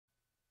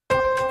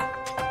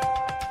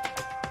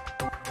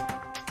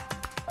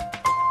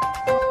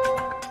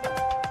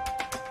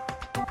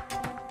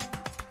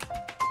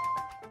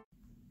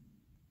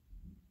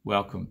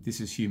Welcome, this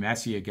is Hugh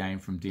Massey again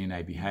from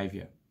DNA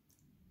Behaviour.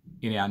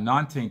 In our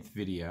 19th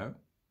video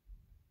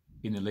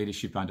in the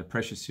Leadership Under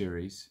Pressure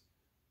series,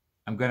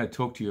 I'm going to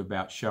talk to you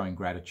about showing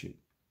gratitude.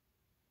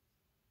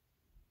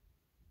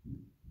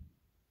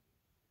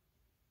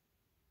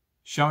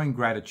 Showing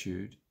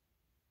gratitude,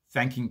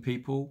 thanking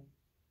people,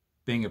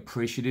 being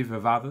appreciative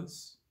of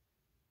others,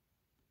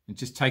 and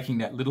just taking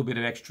that little bit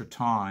of extra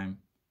time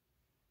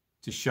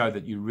to show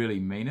that you really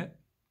mean it,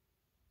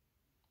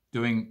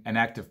 doing an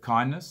act of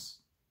kindness,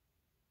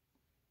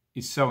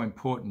 is so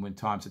important when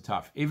times are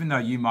tough. Even though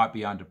you might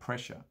be under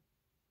pressure,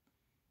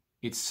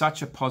 it's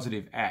such a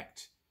positive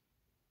act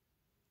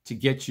to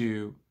get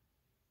you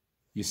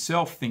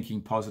yourself thinking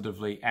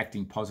positively,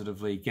 acting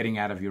positively, getting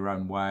out of your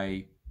own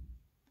way,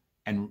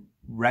 and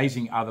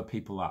raising other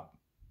people up.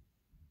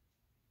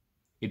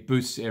 It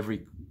boosts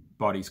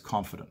everybody's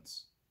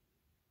confidence.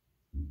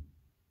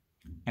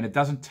 And it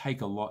doesn't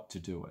take a lot to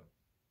do it.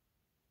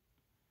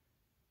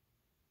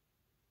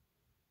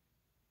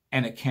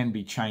 And it can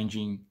be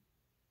changing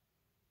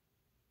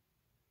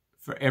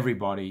for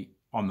everybody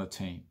on the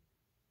team,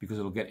 because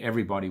it'll get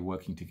everybody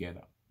working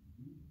together.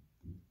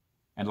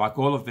 And like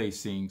all of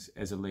these things,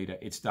 as a leader,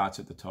 it starts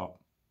at the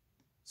top.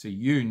 So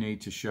you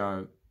need to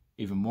show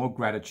even more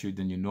gratitude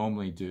than you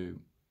normally do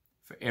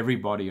for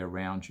everybody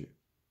around you,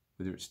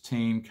 whether it's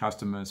team,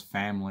 customers,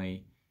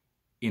 family,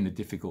 in the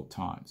difficult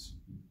times.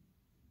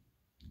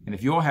 And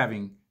if you're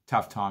having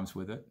tough times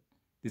with it,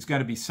 there's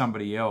going to be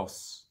somebody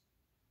else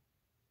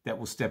that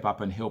will step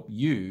up and help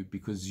you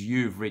because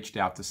you've reached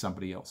out to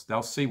somebody else.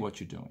 They'll see what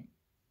you're doing.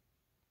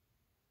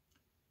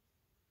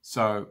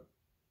 So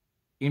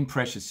in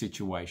pressure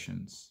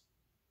situations,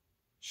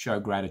 show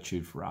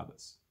gratitude for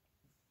others.